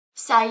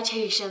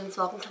Salutations,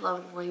 welcome to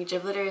Love Language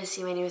of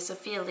Literacy. My name is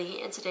Sophia Lee,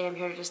 and today I'm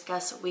here to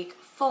discuss week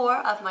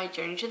 4 of my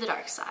journey to the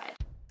dark side.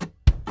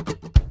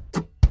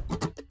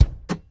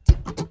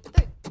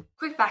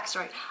 Quick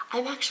backstory,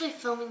 I'm actually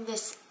filming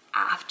this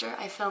after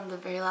I filmed the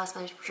very last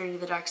my journey to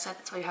the dark side.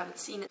 That's why you haven't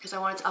seen it, because I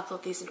wanted to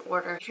upload these in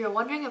order. If you're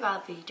wondering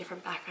about the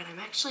different background, I'm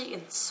actually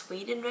in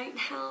Sweden right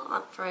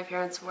now for my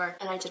parents' work,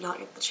 and I did not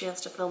get the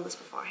chance to film this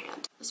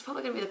beforehand. This is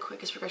probably going to be the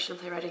quickest progression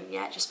of playwriting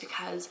yet, just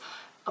because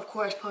of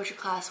course, poetry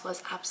class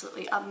was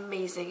absolutely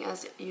amazing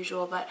as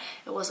usual, but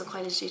it wasn't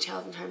quite as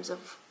detailed in terms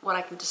of what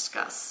I can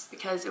discuss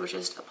because it was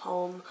just a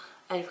poem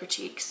and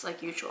critiques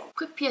like usual.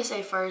 Quick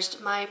PSA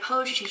first, my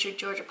poetry teacher,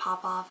 Georigia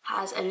Popoff,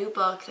 has a new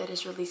book that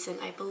is releasing,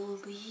 I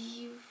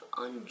believe,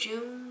 on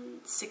June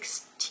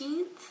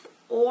 16th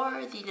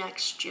or the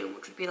next June,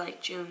 which would be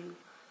like June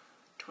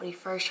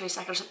 21st,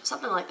 22nd, or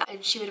something like that.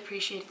 And she would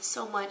appreciate it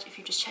so much if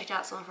you just checked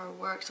out some of her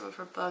work, some of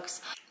her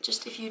books,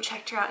 just if you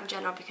checked her out in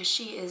general, because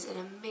she is an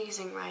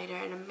amazing writer,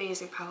 an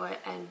amazing poet,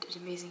 and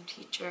an amazing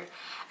teacher,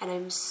 and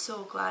I'm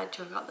so glad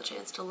to have got the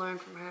chance to learn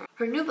from her.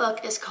 Her new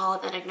book is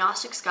called An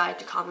Agnostic's Guide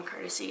to Common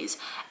Courtesies,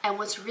 and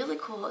what's really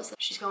cool is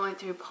that she's going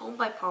through poem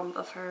by poem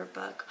of her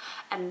book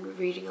and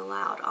reading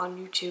aloud on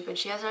YouTube, and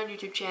she has her own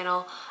YouTube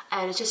channel,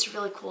 and it's just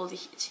really cool to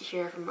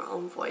hear from her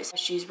own voice as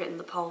she's written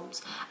the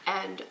poems.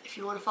 And if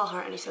you want to follow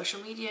her on any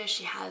social media,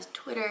 she has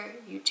Twitter,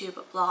 YouTube,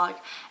 a blog,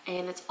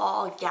 and it's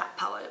all Gap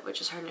Poet,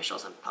 which is her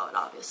initials and poet,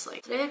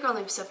 obviously. Today a girl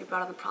named Sophie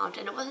brought on the prompt,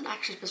 and it wasn't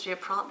actually supposed to be a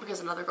prompt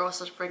because another girl was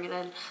supposed to bring it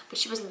in, but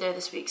she wasn't there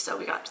this week, so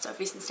we got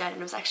Sophie's instead, and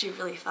it was actually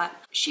really fun.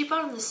 She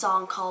brought in this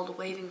song called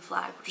Waving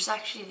Flag, which is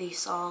actually the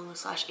song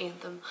 /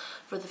 anthem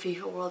for the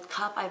FIFA World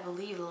Cup, I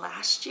believe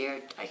last year.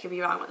 I could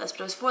be wrong with this,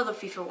 but it was for the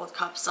FIFA World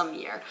Cup some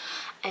year,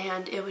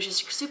 and it was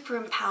just super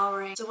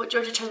empowering. So what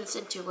Georgia turned this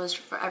into was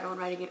for everyone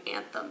writing an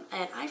anthem,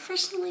 and I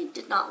personally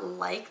did not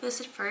like this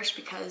at first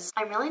because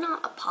I'm really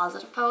not a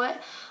positive poet,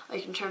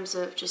 like in terms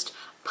of just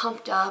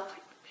pumped up,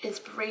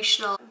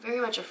 inspirational,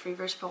 very much a free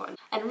verse poet.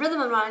 And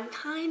rhythm and rhyme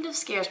kind of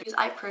scares me because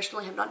I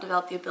personally have not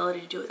developed the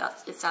ability to do it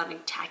without it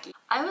sounding tacky.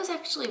 I was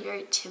actually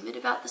very timid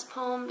about this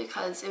poem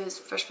because it was,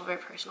 first of all, very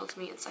personal to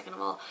me, and second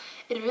of all,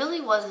 it really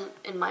wasn't,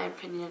 in my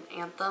opinion, an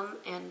anthem,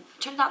 and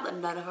it turned out that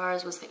none of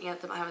ours was the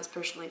anthem I was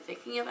personally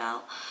thinking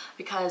about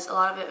because a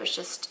lot of it was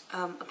just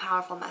a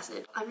powerful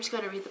message. I'm just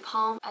going to read the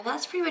poem, and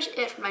that's pretty much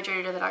it for my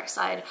journey to the dark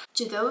side.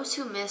 To those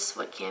who miss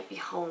what can't be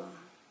home.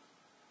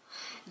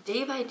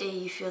 Day by day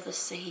you feel the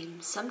same.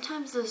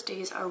 Sometimes those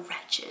days are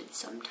wretched,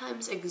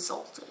 sometimes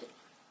exalted.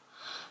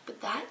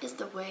 But that is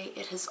the way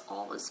it has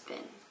always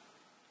been.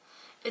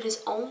 It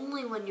is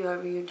only when you are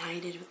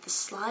reunited with the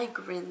sly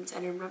grins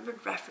and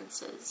remembered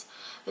references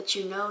that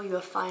you know you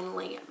have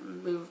finally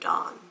moved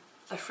on,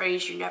 a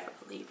phrase you never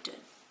believed in.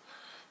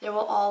 There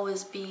will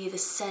always be the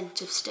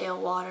scent of stale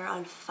water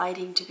on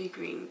fighting to be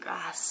green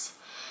grass.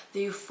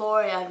 The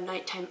euphoria of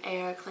nighttime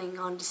air clinging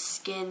onto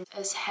skin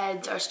as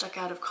heads are stuck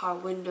out of car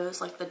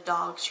windows like the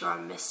dogs you are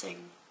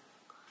missing.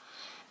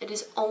 It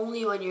is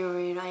only when you are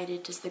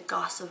reunited does the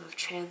gossip of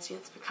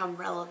transients become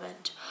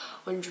relevant.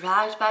 When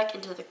dragged back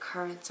into the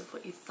currents of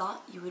what you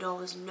thought you would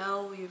always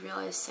know, you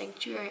realize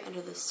sanctuary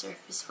under the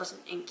surface was an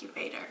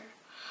incubator,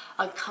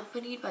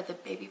 accompanied by the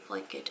baby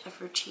blanket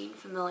of routine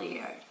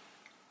familiarity.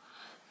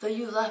 Though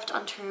you left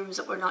on terms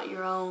that were not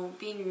your own,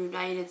 being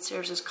reunited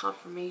serves as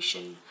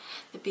confirmation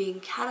that being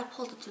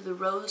catapulted through the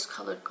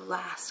rose-colored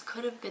glass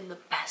could have been the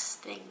best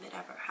thing that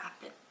ever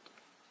happened.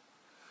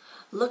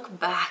 Look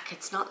back,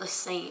 it's not the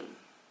same.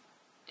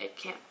 It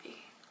can't be.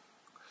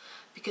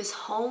 Because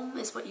home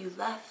is what you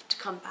left to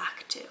come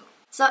back to.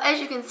 So as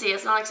you can see,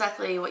 it's not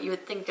exactly what you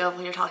would think of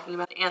when you're talking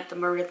about an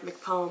anthem or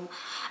rhythmic poem.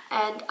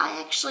 And I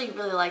actually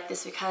really like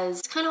this because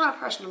it's kind of on a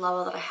personal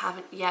level that I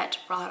haven't yet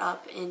brought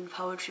up in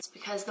poetry. It's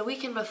because the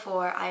weekend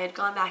before, I had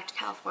gone back to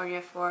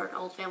California for an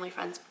old family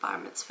friend's bar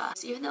mitzvah.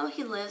 So even though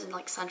he lives in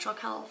like central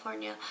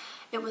California,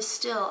 it was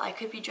still, I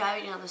could be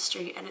driving down the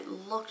street and it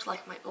looked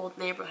like my old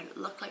neighborhood. It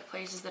looked like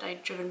places that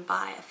I'd driven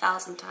by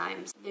 1,000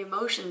 times. The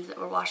emotions that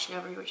were washing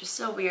over me were just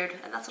so weird,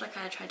 and that's what I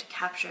kind of tried to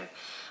capture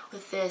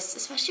with this,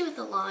 especially with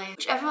the line,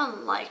 which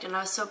everyone liked, and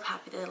I was so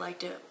happy they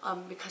liked it,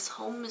 because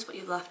home is what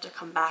you left to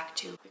come back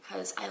to,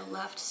 because I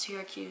left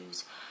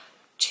Syracuse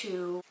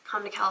to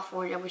come to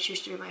California, which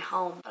used to be my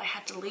home, but I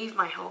had to leave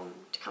my home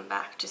to come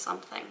back to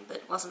something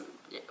that wasn't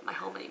my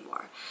home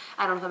anymore.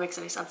 I don't know if that makes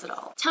any sense at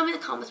all. Tell me in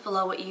the comments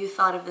below what you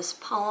thought of this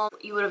poem,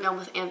 what you would have done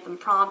with anthem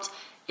prompt,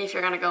 if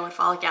you're gonna go and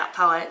follow Gap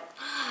Poet.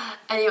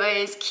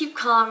 Anyways, keep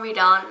calm, read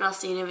on, and I'll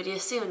see you in a video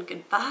soon.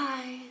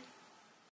 Goodbye!